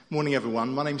Morning,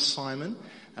 everyone. My name's Simon,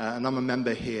 and I'm a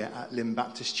member here at Lynn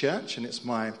Baptist Church, and it's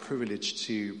my privilege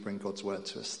to bring God's word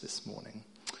to us this morning.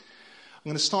 I'm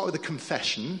going to start with a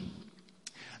confession.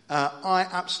 I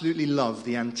absolutely love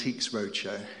the Antiques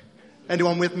Roadshow.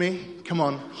 Anyone with me? Come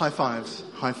on, high fives,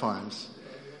 high fives.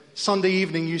 Sunday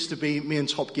evening used to be me and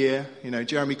Top Gear,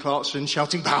 Jeremy Clarkson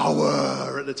shouting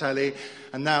power at the telly,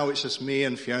 and now it's just me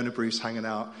and Fiona Bruce hanging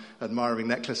out, admiring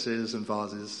necklaces and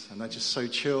vases, and they're just so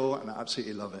chill, and I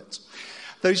absolutely love it.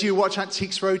 Those of you who watch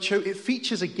Antiques Roadshow, it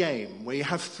features a game where you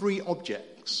have 3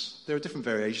 objects. There are different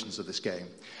variations of this game.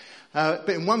 But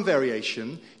in one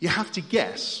variation, you have to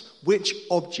guess which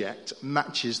object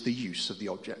matches the use of the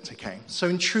object, okay? So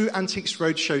in true Antiques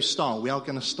Roadshow style, we are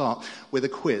going to start with a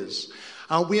quiz.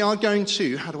 We are going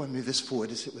to, how do I move this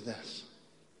forward? Is it with this?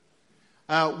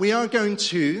 We are going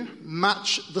to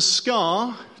match the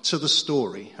scar to the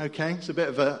story, okay? It's a bit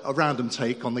of a random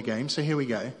take on the game, so here we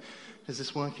go. Is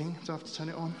this working? Do I have to turn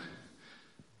it on?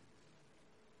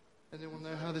 Anyone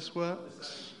know how this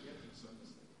works? This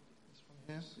one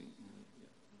here?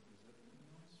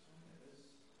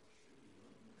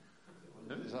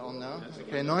 Is that on now?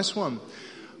 Okay, nice one.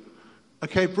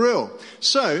 Okay, brill.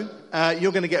 So,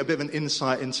 you're going to get a bit of an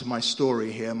insight into my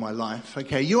story here, my life.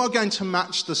 Okay, you are going to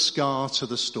match the scar to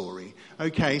the story.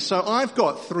 Okay, so I've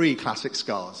got 3 classic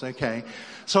scars, okay?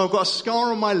 So I've got a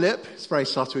scar on my lip. It's very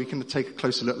subtle. You can take a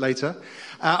closer look later.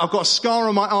 I've got a scar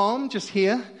on my arm, just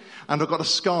here. And I've got a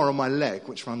scar on my leg,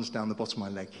 which runs down the bottom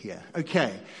of my leg here.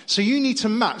 Okay, so you need to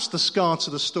match the scar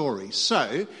to the story.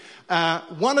 So,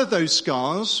 one of those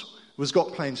scars was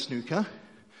got playing snooker.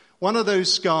 One of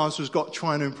those scars was got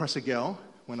trying to impress a girl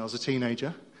when I was a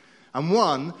teenager. And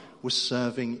one was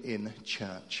serving in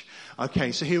church.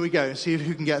 Okay, so here we go. See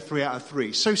who can get 3 out of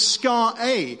 3. So scar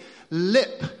A,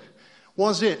 lip.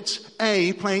 Was it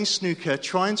A, playing snooker,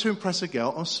 trying to impress a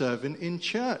girl, or serving in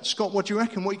church? Scott, what do you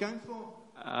reckon? What are you going for?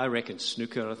 I reckon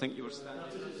snooker. I think you were saying.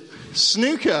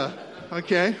 Snooker.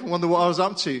 Okay, I wonder what I was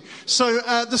up to.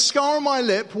 So the scar on my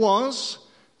lip was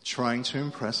trying to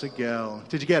impress a girl.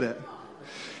 Did you get it?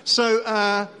 So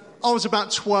I was about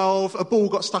 12. A ball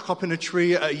got stuck up in a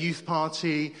tree at a youth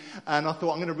party, and I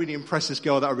thought, I'm going to really impress this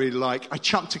girl that I really like. I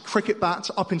chucked a cricket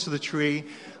bat up into the tree.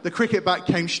 The cricket bat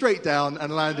came straight down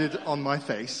and landed on my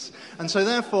face. And so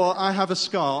therefore, I have a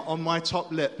scar on my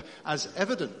top lip as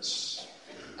evidence.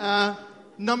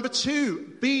 Number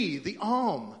 2, B, the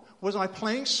arm. Was I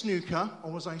playing snooker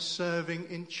or was I serving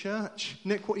in church?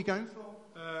 Nick, what are you going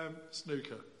for?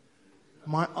 Snooker.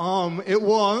 My arm, it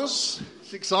was,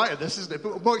 it's exciting this, isn't it?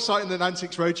 But more exciting than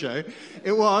Antiques Roadshow.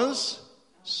 It was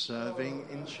serving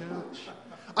in church.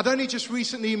 I'd only just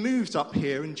recently moved up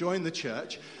here and joined the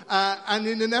church, and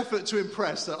in an effort to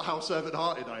impress at how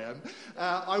servant-hearted I am,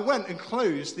 I went and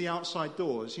closed the outside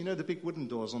doors, the big wooden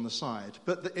doors on the side.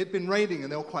 But it'd been raining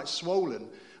and they were quite swollen,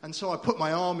 and so I put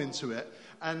my arm into it,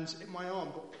 and my arm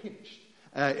got pinched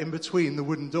in between the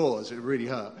wooden doors. It really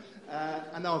hurt.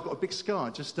 And now I've got a big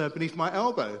scar just beneath my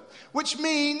elbow, which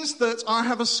means that I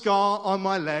have a scar on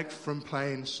my leg from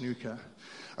playing snooker.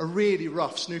 A really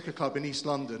rough snooker club in East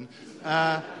London.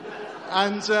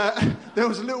 And there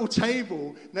was a little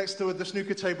table next to the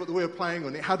snooker table that we were playing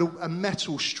on. It had a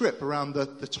metal strip around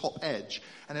the top edge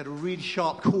and it had a really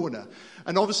sharp corner.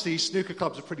 And obviously snooker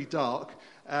clubs are pretty dark.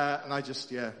 And I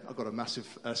got a massive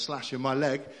slash in my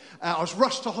leg. I was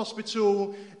rushed to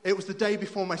hospital. It was the day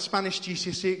before my Spanish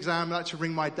GCSE exam. I had to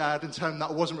ring my dad and tell him that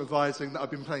I wasn't revising, that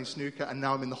I'd been playing snooker, and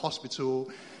now I'm in the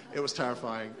hospital. It was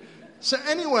terrifying. So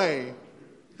anyway,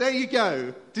 there you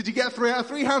go. Did you get 3 out of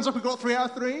 3? Hands up who got 3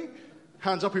 out of 3?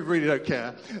 Hands up who really don't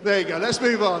care. There you go. Let's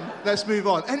move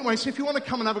on. Anyway, so if you want to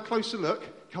come and have a closer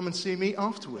look, come and see me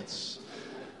afterwards.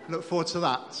 Look forward to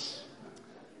that.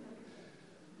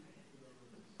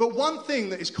 But one thing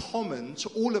that is common to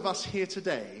all of us here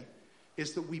today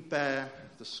is that we bear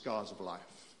the scars of life.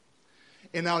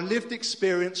 In our lived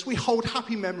experience, we hold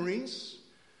happy memories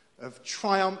of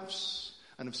triumphs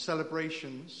and of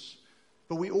celebrations,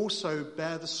 but we also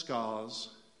bear the scars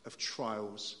of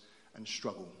trials and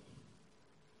struggle.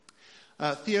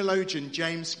 Theologian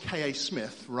James K.A.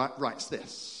 Smith writes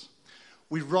this: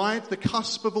 "We ride the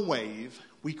cusp of a wave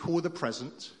we call the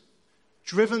present,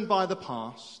 driven by the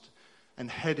past, and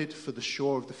headed for the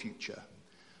shore of the future.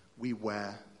 We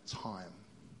wear time."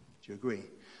 Do you agree?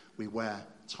 We wear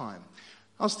time.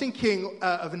 I was thinking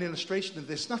of an illustration of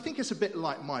this, and I think it's a bit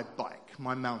like my bike,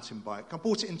 my mountain bike. I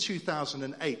bought it in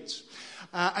 2008,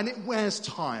 and it wears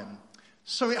time.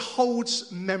 So it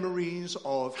holds memories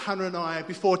of Hannah and I,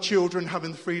 before children,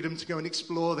 having the freedom to go and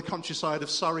explore the countryside of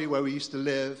Surrey where we used to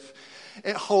live.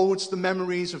 It holds the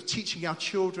memories of teaching our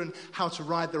children how to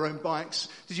ride their own bikes.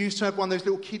 Did you used to have one of those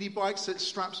little kiddie bikes that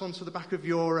straps onto the back of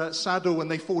your saddle when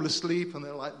they fall asleep and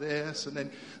they're like this, and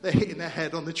then they're hitting their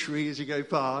head on the tree as you go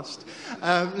past?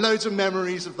 Loads of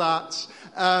memories of that.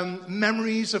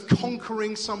 Memories of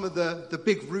conquering some of the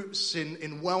big routes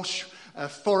in Welsh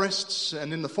forests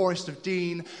and in the Forest of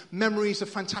Dean. Memories of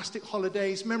fantastic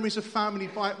holidays. Memories of family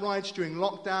bike rides during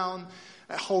lockdown.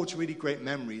 It holds really great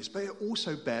memories, but it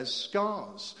also bears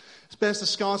scars. It bears the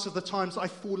scars of the times that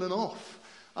I've fallen off.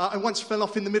 I once fell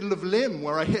off in the middle of Lymm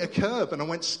where I hit a curb and I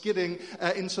went skidding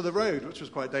into the road, which was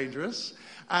quite dangerous.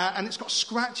 And it's got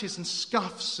scratches and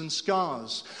scuffs and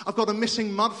scars. I've got a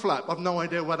missing mud flap. I've no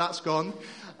idea where that's gone.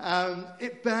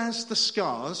 It bears the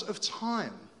scars of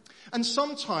time. And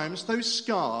sometimes those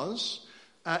scars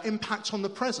impact on the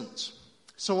present.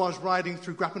 So I was riding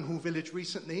through Grappenhall village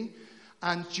recently,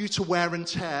 and due to wear and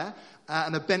tear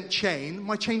and a bent chain,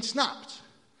 my chain snapped.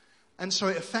 And so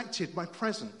it affected my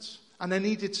present. And I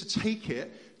needed to take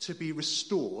it to be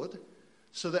restored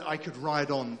so that I could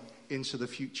ride on into the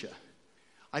future.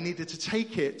 I needed to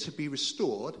take it to be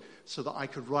restored so that I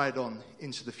could ride on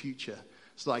into the future,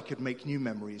 so that I could make new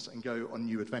memories and go on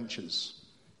new adventures.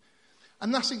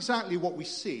 And that's exactly what we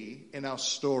see in our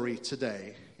story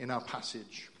today, in our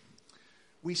passage.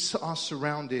 We are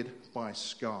surrounded by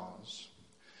scars.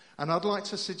 And I'd like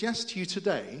to suggest to you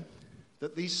today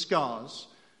that these scars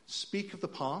speak of the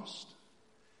past,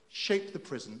 shape the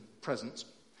present,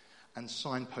 and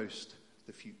signpost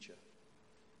the future.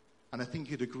 And I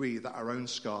think you'd agree that our own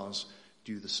scars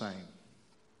do the same.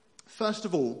 First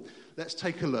of all, let's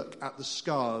take a look at the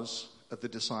scars of the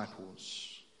disciples.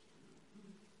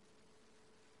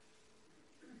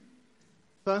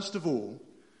 First of all,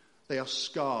 they are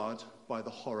scarred by the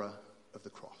horror of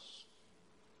the cross.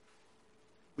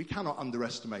 We cannot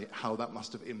underestimate how that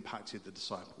must have impacted the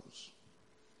disciples.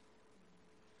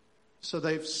 So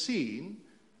they've seen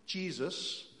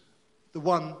Jesus, the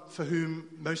one for whom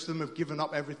most of them have given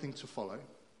up everything to follow,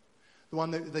 the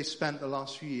one that they spent the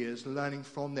last few years learning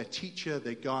from, their teacher,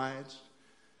 their guide,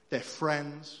 their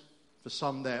friend, for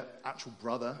some their actual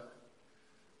brother.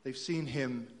 They've seen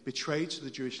him betrayed to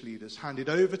the Jewish leaders, handed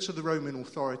over to the Roman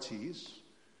authorities,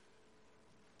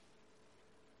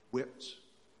 whipped,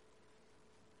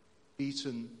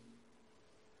 beaten,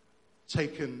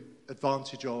 taken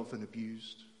advantage of and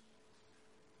abused,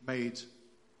 made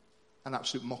an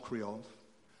absolute mockery of,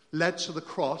 led to the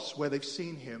cross where they've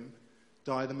seen him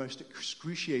die the most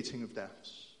excruciating of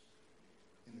deaths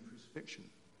in the crucifixion.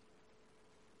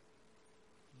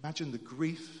 Imagine the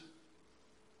grief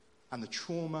and the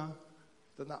trauma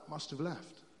that must have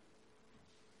left.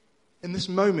 In this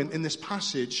moment, in this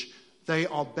passage, they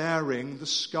are bearing the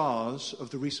scars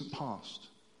of the recent past.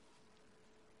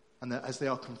 And as they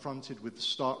are confronted with the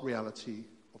stark reality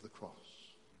of the cross.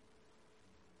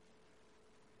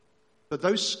 But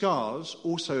those scars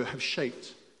also have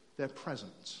shaped their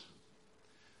present.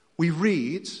 We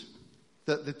read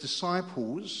that the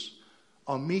disciples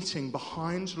are meeting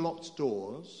behind locked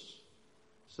doors,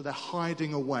 so they're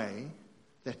hiding away,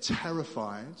 they're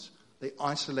terrified, they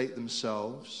isolate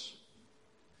themselves,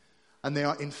 and they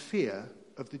are in fear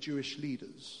of the Jewish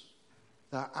leaders.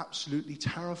 They're absolutely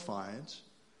terrified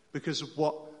because of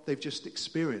what they've just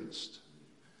experienced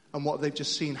and what they've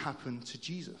just seen happen to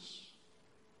Jesus.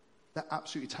 They're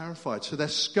absolutely terrified. So their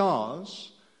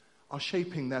scars are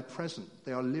shaping their present.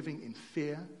 They are living in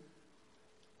fear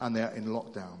and they are in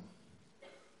lockdown.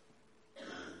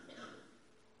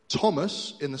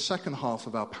 Thomas, in the second half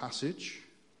of our passage,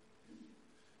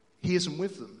 he isn't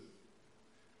with them.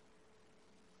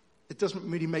 It doesn't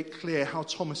really make clear how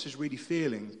Thomas is really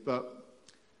feeling, but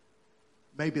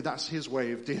maybe that's his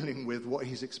way of dealing with what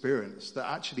he's experienced, that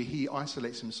actually he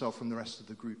isolates himself from the rest of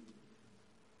the group,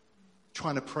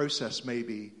 trying to process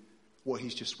maybe what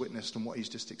he's just witnessed and what he's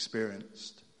just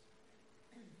experienced.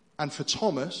 And for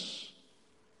Thomas,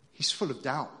 he's full of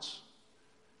doubt.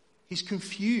 He's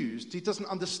confused. He doesn't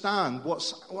understand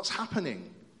what's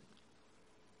happening.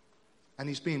 And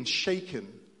he's being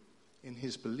shaken in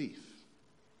his belief.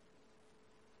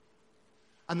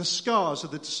 And the scars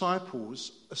of the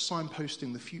disciples are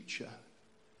signposting the future.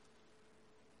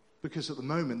 Because at the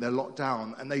moment they're locked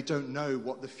down and they don't know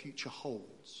what the future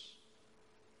holds.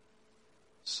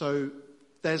 So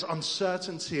there's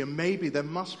uncertainty, and maybe there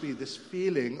must be this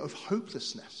feeling of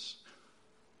hopelessness.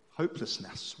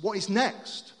 Hopelessness. What is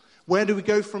next? Where do we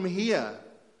go from here?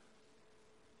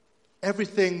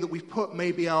 Everything that we've put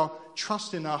maybe our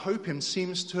trust in, our hope in,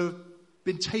 seems to have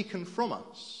been taken from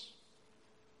us.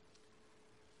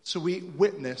 So we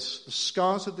witness the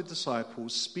scars of the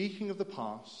disciples speaking of the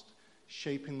past,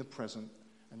 shaping the present,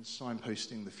 and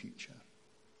signposting the future.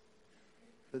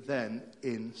 But then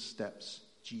in steps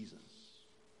Jesus.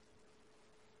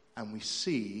 And we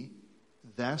see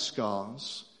their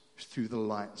scars through the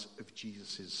light of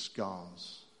Jesus'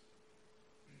 scars.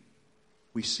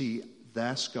 We see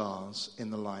their scars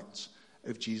in the light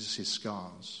of Jesus'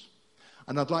 scars.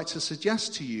 And I'd like to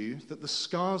suggest to you that the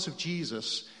scars of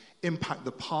Jesus impact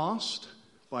the past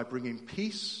by bringing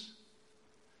peace,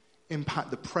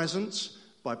 impact the present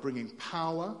by bringing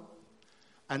power,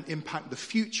 and impact the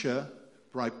future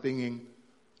by bringing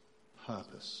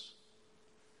purpose.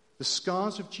 The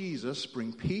scars of Jesus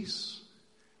bring peace,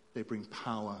 they bring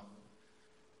power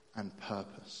and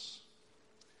purpose.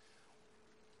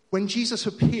 When Jesus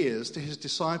appears to his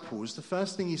disciples, the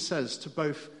first thing he says to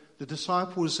both the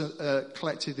disciples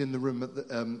collected in the room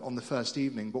on the first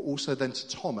evening, but also then to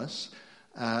Thomas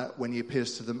when he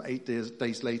appears to them 8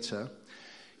 days later,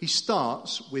 he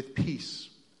starts with peace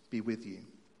be with you.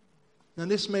 Now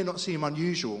this may not seem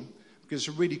unusual because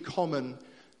it's a really common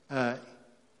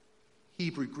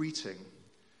Hebrew greeting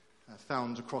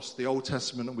found across the Old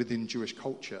Testament and within Jewish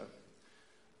culture.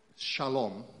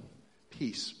 Shalom,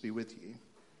 peace be with you.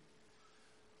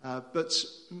 But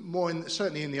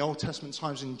certainly in the Old Testament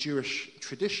times in Jewish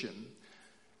tradition,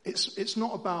 it's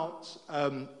not about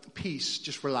peace,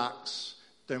 just relax,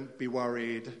 don't be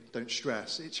worried, don't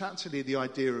stress. It's actually the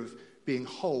idea of being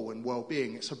whole and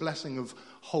well-being. It's a blessing of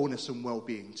wholeness and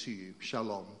well-being to you.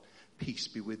 Shalom, peace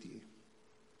be with you.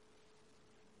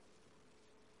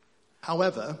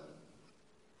 However,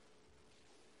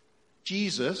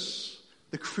 Jesus,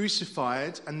 the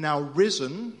crucified and now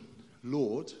risen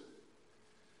Lord,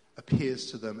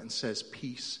 appears to them and says,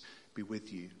 peace be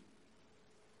with you.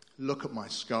 Look at my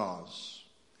scars.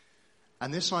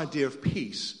 And this idea of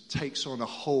peace takes on a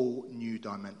whole new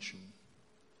dimension,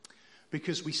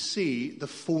 because we see the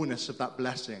fullness of that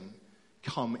blessing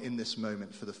come in this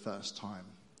moment for the first time.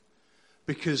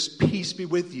 Because peace be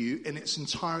with you in its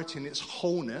entirety, in its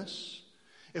wholeness,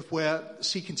 if we're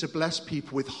seeking to bless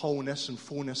people with wholeness and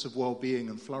fullness of well-being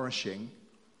and flourishing,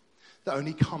 that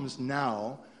only comes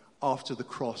now after the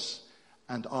cross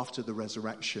and after the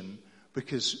resurrection,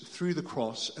 because through the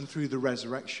cross and through the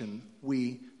resurrection,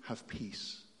 we have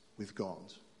peace with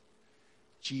God.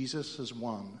 Jesus has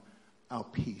won our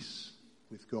peace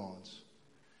with God.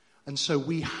 And so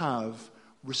we have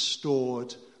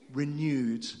restored,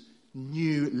 renewed,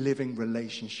 new living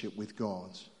relationship with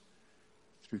God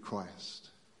through Christ.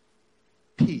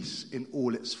 Peace in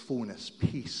all its fullness,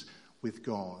 peace with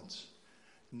God.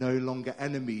 No longer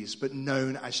enemies, but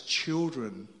known as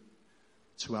children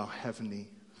to our Heavenly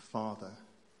Father.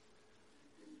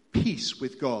 Peace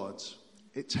with God,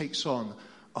 it takes on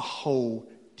a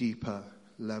whole deeper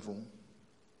level.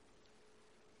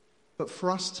 But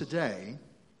for us today,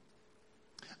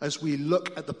 as we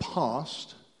look at the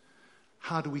past,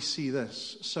 how do we see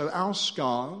this? So our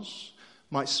scars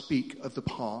might speak of the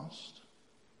past.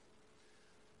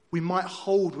 We might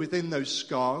hold within those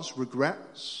scars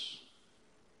regrets,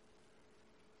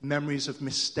 memories of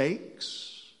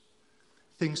mistakes,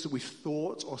 things that we've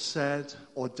thought or said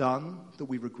or done that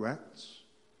we regret.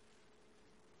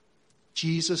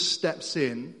 Jesus steps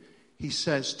in. He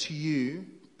says to you,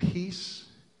 peace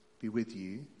be with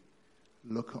you.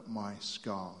 Look at my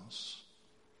scars.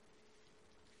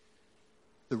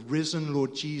 The risen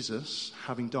Lord Jesus,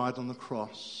 having died on the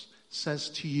cross, says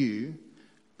to you,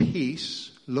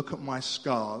 peace, look at my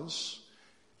scars,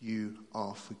 you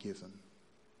are forgiven.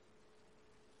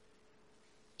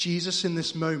 Jesus, in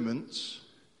this moment,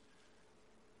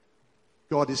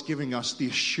 God is giving us the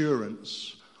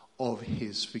assurance of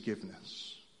his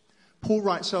forgiveness. Paul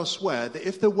writes elsewhere that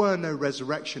if there were no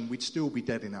resurrection, we'd still be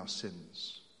dead in our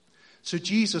sins. So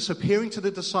Jesus, appearing to the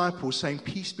disciples, saying,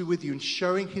 peace be with you, and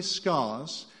showing his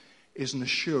scars, is an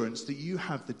assurance that you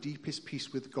have the deepest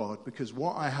peace with God, because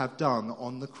what I have done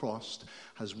on the cross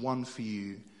has won for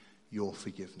you your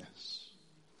forgiveness.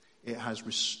 It has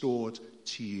restored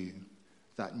to you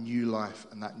that new life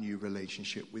and that new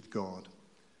relationship with God.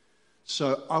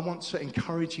 So I want to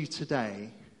encourage you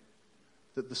today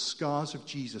that the scars of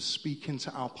Jesus speak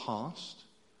into our past,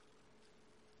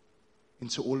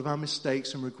 into all of our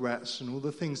mistakes and regrets and all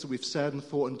the things that we've said and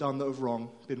thought and done that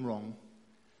have been wrong.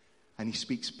 And he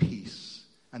speaks peace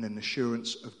and an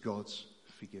assurance of God's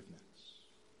forgiveness.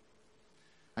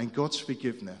 And God's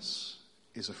forgiveness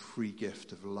is a free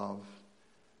gift of love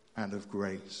and of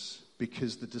grace,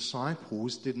 because the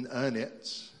disciples didn't earn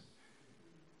it.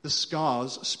 The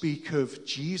scars speak of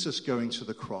Jesus going to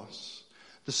the cross.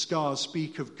 The scars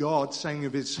speak of God saying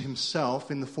of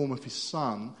himself in the form of his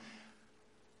Son,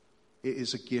 it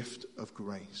is a gift of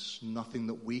grace. Nothing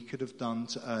that we could have done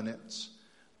to earn it.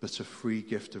 but a free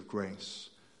gift of grace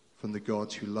from the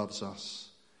God who loves us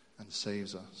and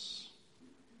saves us.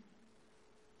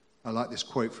 I like this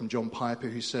quote from John Piper,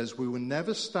 who says, "We will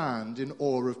never stand in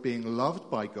awe of being loved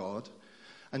by God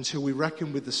until we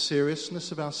reckon with the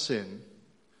seriousness of our sin.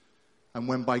 And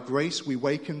when by grace we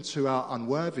waken to our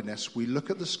unworthiness, we look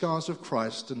at the scars of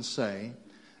Christ and say,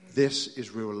 this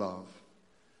is real love.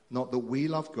 Not that we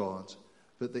love God,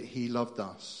 but that he loved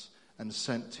us and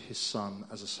sent his Son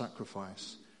as a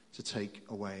sacrifice to take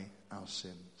away our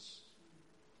sins."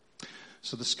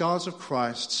 So the scars of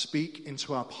Christ speak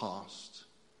into our past.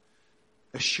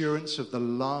 Assurance of the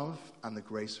love and the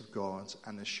grace of God,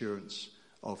 and assurance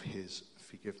of his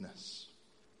forgiveness.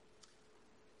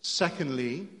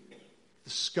 Secondly, the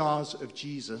scars of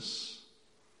Jesus.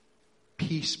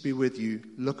 Peace be with you.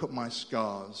 Look at my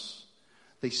scars.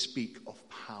 They speak of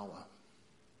power.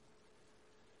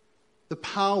 The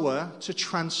power to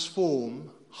transform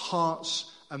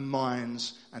hearts and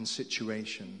minds and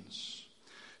situations.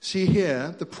 See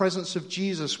here, the presence of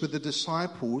Jesus with the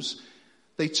disciples.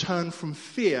 They turned from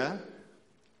fear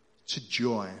to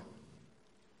joy.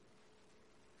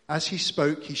 As he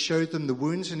spoke, he showed them the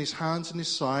wounds in his hands and his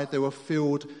side. They were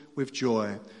filled with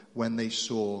joy when they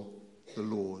saw the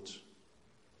Lord.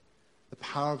 The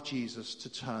power of Jesus to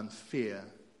turn fear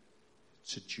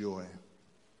to joy.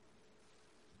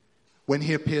 When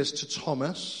he appears to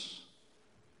Thomas,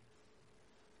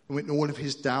 in all of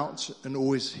his doubt and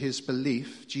always his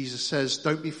belief, Jesus says,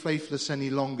 "Don't be faithless any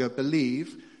longer,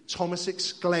 believe." Thomas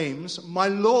exclaims, "My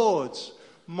Lord,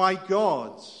 my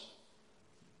God."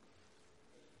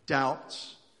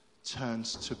 Doubt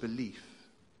turns to belief.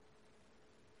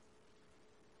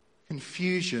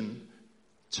 Confusion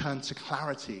turned to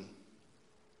clarity.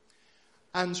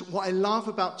 And what I love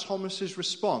about Thomas's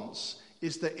response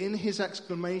is that in his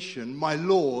exclamation, "My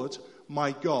Lord,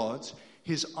 my God,"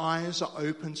 his eyes are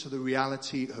open to the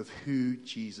reality of who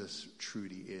Jesus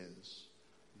truly is,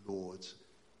 Lord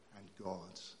and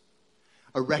God.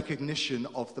 A recognition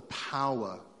of the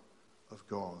power of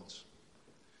God.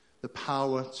 The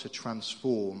power to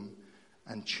transform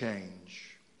and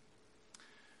change.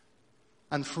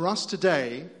 And for us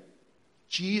today,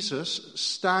 Jesus,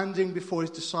 standing before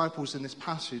his disciples in this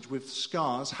passage with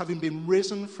scars, having been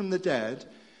risen from the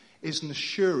dead, is an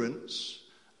assurance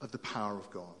of the power of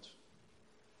God.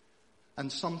 And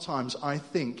sometimes I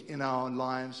think in our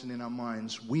lives and in our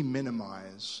minds, we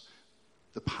minimize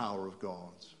the power of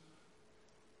God.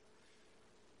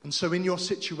 And so in your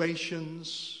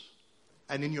situations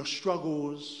and in your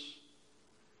struggles,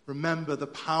 remember the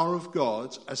power of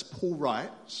God, as Paul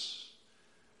writes,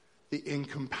 the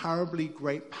incomparably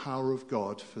great power of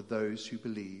God for those who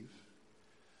believe,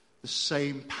 the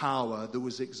same power that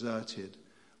was exerted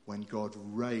when God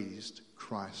raised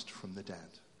Christ from the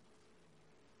dead.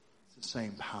 It's the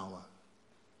same power.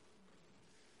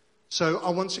 So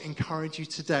I want to encourage you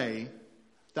today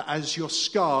that as your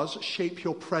scars shape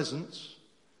your present,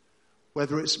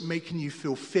 whether it's making you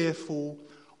feel fearful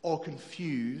or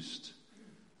confused,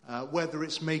 whether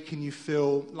it's making you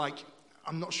feel like,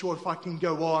 I'm not sure if I can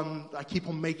go on, I keep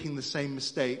on making the same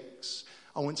mistakes,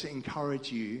 I want to encourage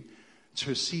you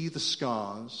to see the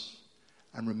scars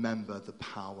and remember the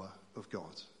power of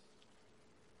God.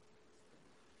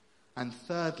 And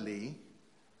thirdly,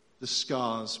 the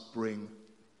scars bring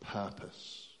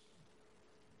purpose.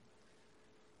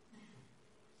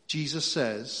 Jesus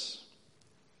says,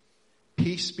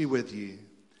 "Peace be with you.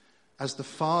 As the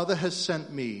Father has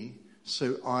sent me,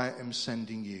 so I am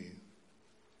sending you."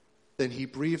 Then he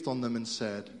breathed on them and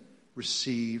said,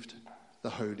 "Received the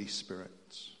Holy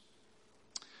Spirit."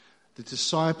 The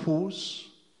disciples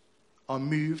are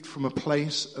moved from a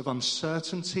place of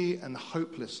uncertainty and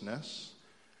hopelessness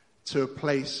to a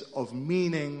place of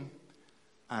meaning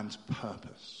and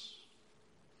purpose.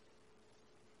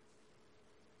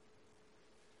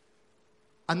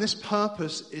 And this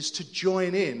purpose is to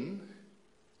join in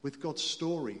with God's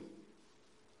story.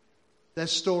 Their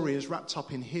story is wrapped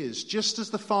up in his. Just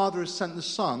as the Father has sent the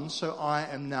Son, so I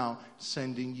am now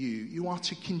sending you. You are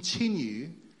to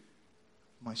continue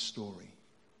my story.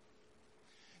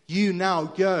 You now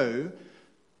go,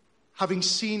 having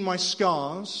seen my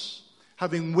scars,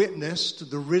 having witnessed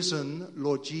the risen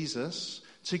Lord Jesus,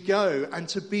 to go and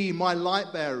to be my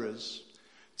light bearers,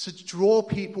 to draw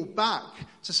people back,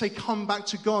 to say, come back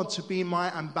to God, to be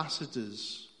my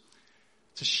ambassadors,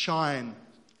 to shine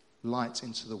light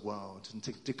into the world and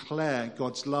to declare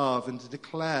God's love and to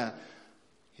declare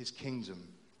his kingdom.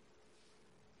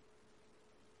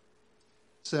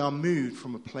 So they are moved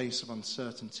from a place of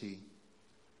uncertainty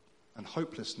and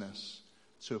hopelessness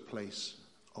to a place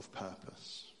of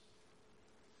purpose.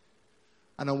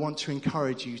 And I want to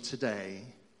encourage you today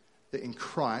that in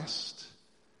Christ,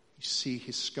 you see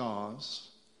his scars.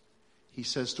 He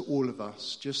says to all of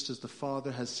us, just as the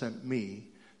Father has sent me,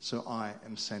 so I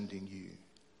am sending you.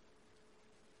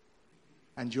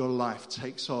 And your life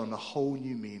takes on a whole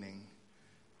new meaning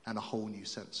and a whole new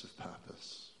sense of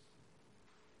purpose.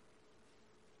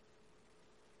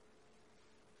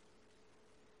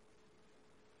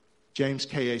 James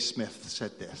K.A. Smith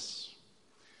said this: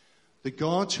 "The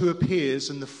God who appears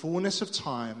in the fullness of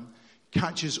time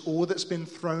catches all that's been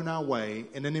thrown our way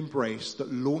in an embrace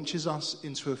that launches us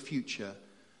into a future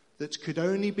that could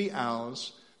only be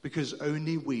ours because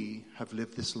only we have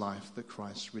lived this life that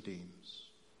Christ redeems.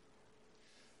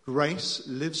 Grace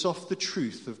lives off the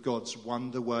truth of God's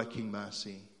wonder-working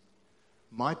mercy.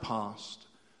 My past,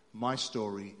 my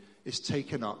story, is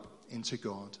taken up into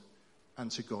God and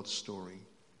to God's story.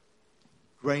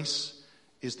 Grace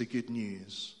is the good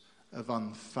news of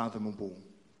unfathomable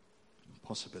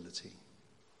possibility."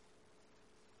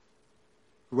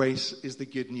 Grace is the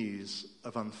good news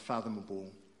of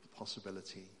unfathomable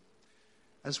possibility.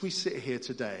 As we sit here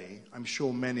today, I'm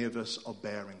sure many of us are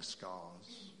bearing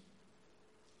scars.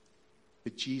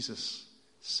 But Jesus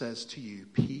says to you,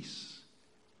 peace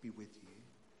be with you.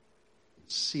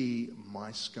 See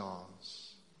my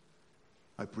scars.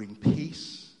 I bring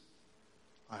peace,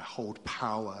 I hold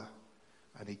power,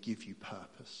 and I give you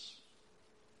purpose.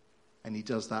 And he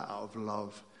does that out of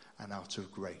love and out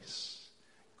of grace.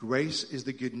 Grace is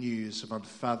the good news of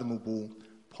unfathomable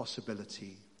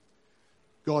possibility.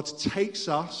 God takes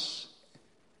us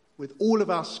with all of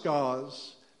our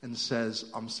scars and says,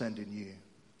 I'm sending you.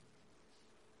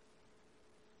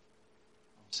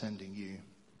 I'm sending you.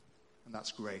 And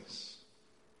that's grace.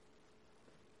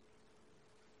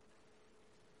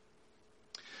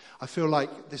 I feel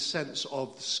like this sense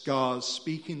of the scars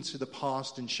speaking to the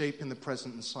past and shaping the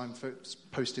present and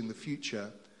signposting the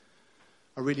future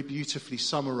are really beautifully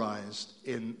summarized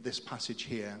in this passage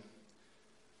here.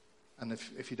 And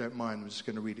if you don't mind, I'm just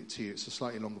going to read it to you. It's a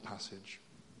slightly longer passage.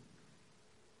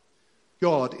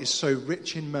 God is so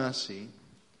rich in mercy,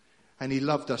 and he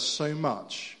loved us so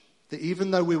much that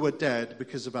even though we were dead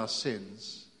because of our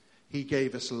sins, he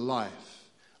gave us life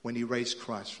when he raised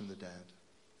Christ from the dead.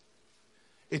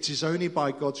 It is only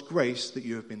by God's grace that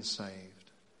you have been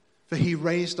saved. For he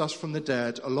raised us from the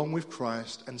dead along with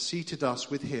Christ and seated us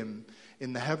with him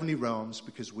in the heavenly realms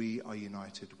because we are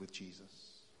united with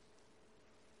Jesus.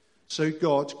 So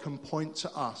God can point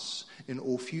to us in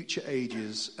all future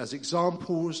ages as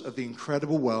examples of the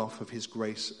incredible wealth of his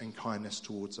grace and kindness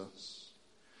towards us,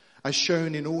 as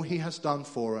shown in all he has done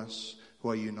for us who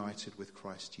are united with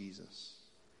Christ Jesus.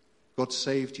 God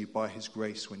saved you by his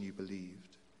grace when you believed.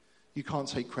 You can't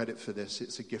take credit for this.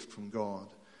 It's a gift from God.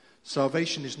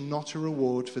 Salvation is not a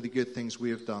reward for the good things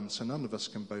we have done, so none of us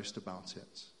can boast about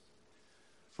it.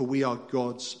 For we are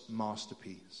God's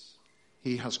masterpiece.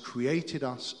 He has created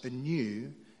us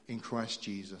anew in Christ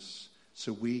Jesus,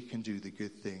 so we can do the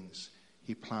good things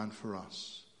he planned for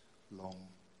us long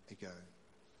ago.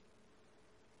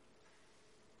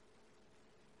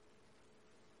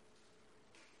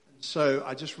 And so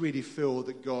I just really feel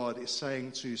that God is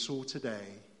saying to us all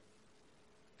today,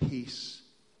 peace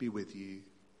be with you.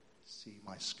 See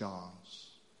my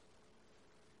scars.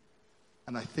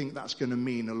 And I think that's going to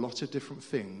mean a lot of different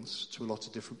things to a lot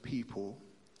of different people.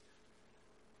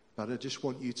 But I just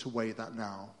want you to weigh that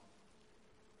now.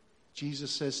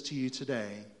 Jesus says to you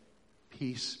today,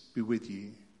 peace be with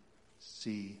you.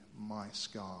 See my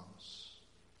scars.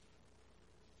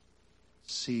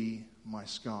 See my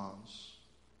scars.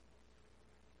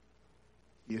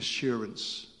 The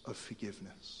assurance of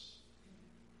forgiveness.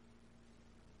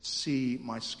 See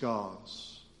my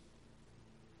scars.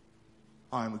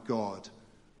 I am a God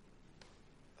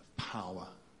of power.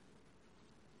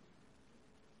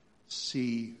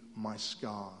 See my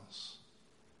scars.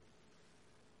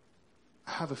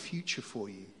 I have a future for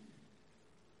you.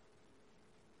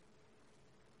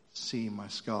 See my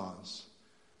scars,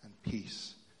 and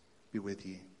peace be with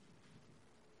you.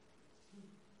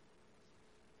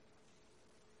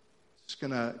 Just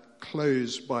going to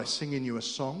close by singing you a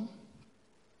song.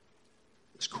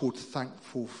 It's called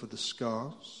Thankful for the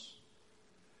Scars.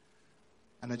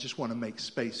 And I just want to make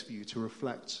space for you to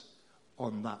reflect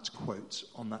on that quote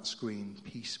on that screen.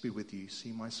 Peace be with you.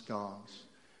 See my scars.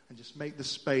 And just make the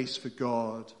space for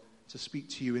God to speak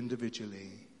to you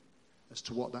individually as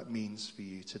to what that means for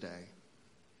you today.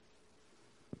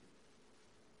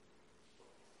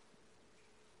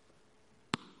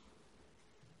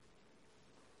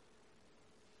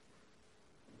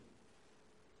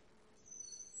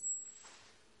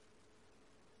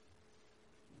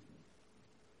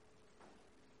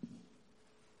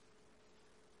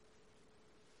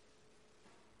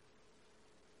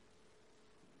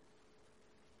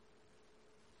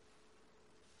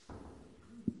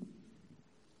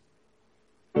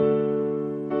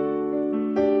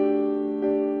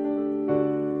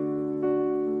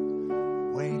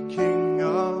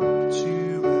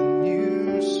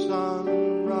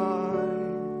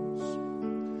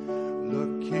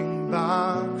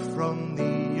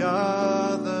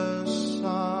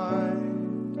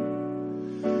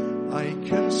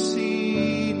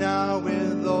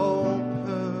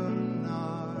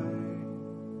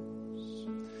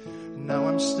 Now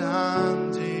I'm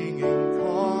standing in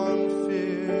confidence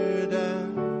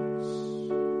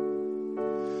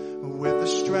with the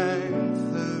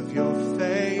strength of your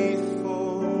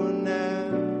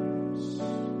faithfulness,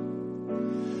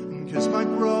 'cause my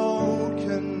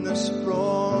brokenness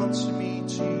brought me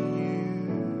to you,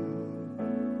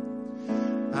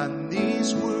 and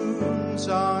these wounds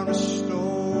are a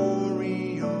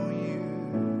story you'll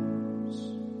use.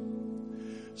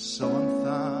 So I'm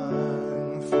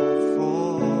thankful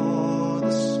for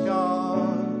the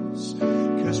scars,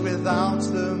 'cause without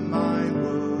them I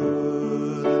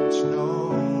wouldn't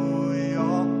know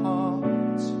your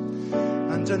heart,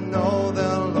 and I know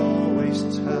they'll always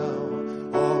tell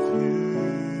of who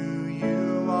you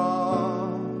are.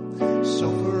 So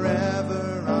forever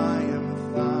I am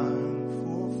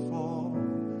thankful for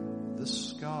the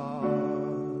scars.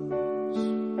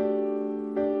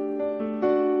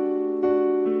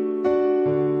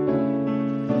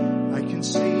 I can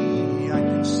see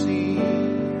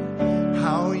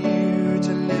how you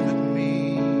delivered me.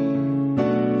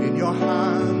 In your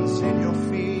hands, in your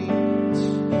feet,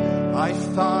 I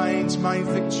find my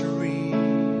victory.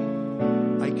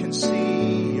 I can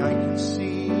see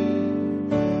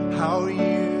how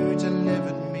you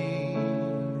delivered me.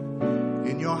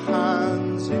 In your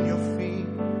hands, in your feet,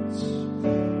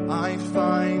 I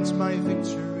find my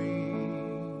victory.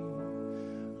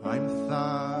 I'm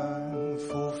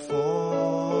thankful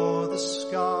for the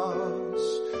scars,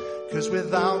 'cause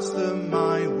without them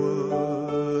I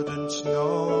wouldn't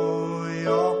know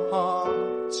your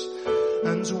heart,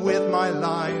 and with my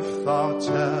life I'll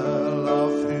tell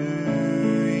of who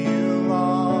you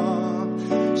are.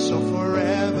 So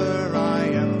forever I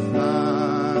am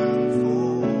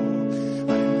thankful.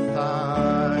 I'm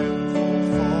thankful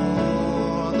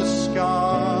for the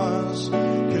scars,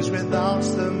 'cause without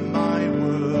them I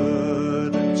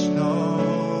wouldn't know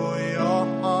your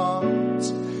heart,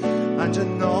 and I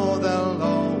know they'll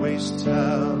always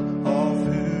tell of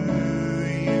who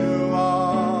you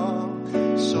are.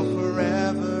 So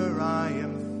forever I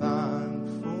am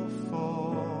thankful for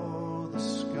the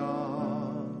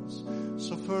scars.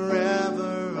 So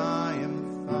forever I am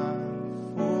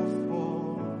thankful for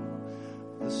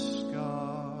the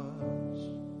scars.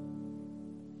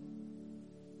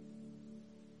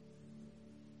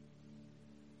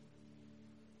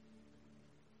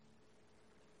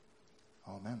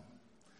 Amen.